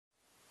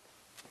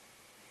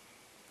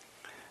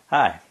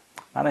Hi,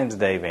 my name is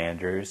Dave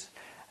Andrews,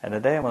 and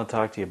today I'm going to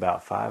talk to you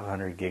about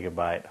 500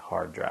 gigabyte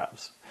hard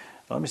drives.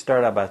 Let me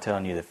start out by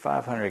telling you that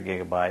 500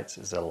 gigabytes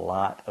is a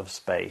lot of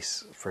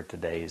space for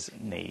today's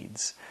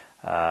needs.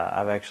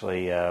 I've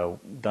actually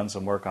done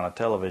some work on a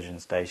television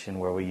station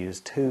where we use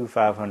two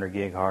 500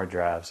 gig hard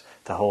drives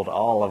to hold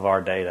all of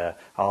our data,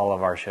 all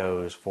of our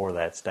shows for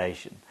that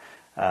station.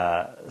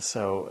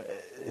 So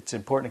it's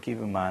important to keep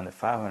in mind that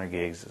 500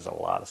 gigs is a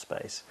lot of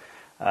space.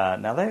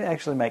 Now they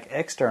actually make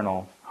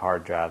external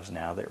hard drives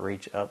now that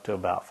reach up to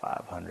about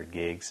 500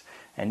 gigs,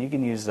 and you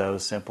can use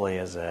those simply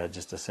as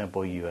just a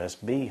simple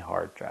USB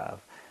hard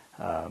drive.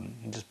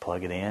 You just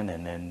plug it in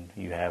and then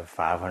you have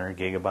 500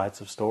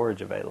 gigabytes of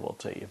storage available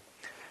to you.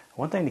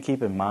 One thing to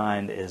keep in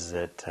mind is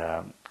that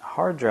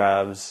hard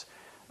drives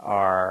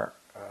are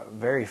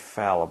very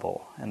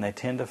fallible and they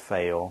tend to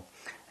fail,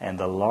 and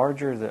the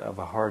larger of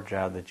a hard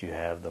drive that you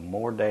have, the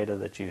more data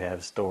that you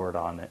have stored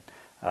on it,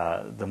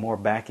 the more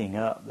backing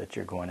up that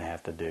you're going to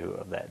have to do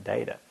of that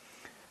data.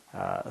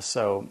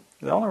 So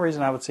the only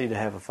reason I would see to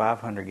have a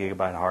 500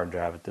 gigabyte hard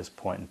drive at this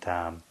point in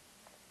time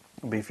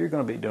would be if you're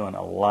going to be doing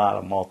a lot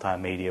of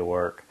multimedia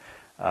work,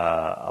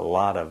 a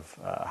lot of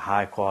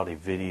high quality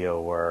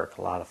video work,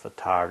 a lot of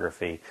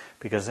photography,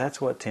 because that's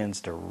what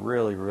tends to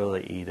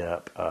really eat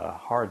up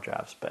hard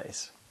drive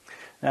space.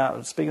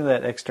 Now, speaking of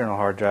that external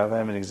hard drive, I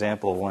have an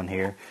example of one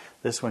here.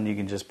 This one you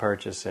can just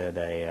purchase at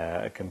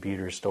a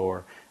computer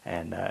store,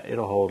 and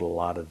it'll hold a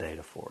lot of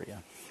data for you.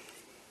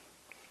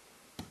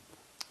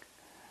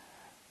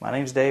 My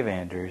name's Dave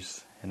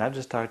Andrews, and I've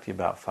just talked to you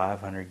about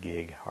 500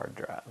 gig hard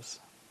drives.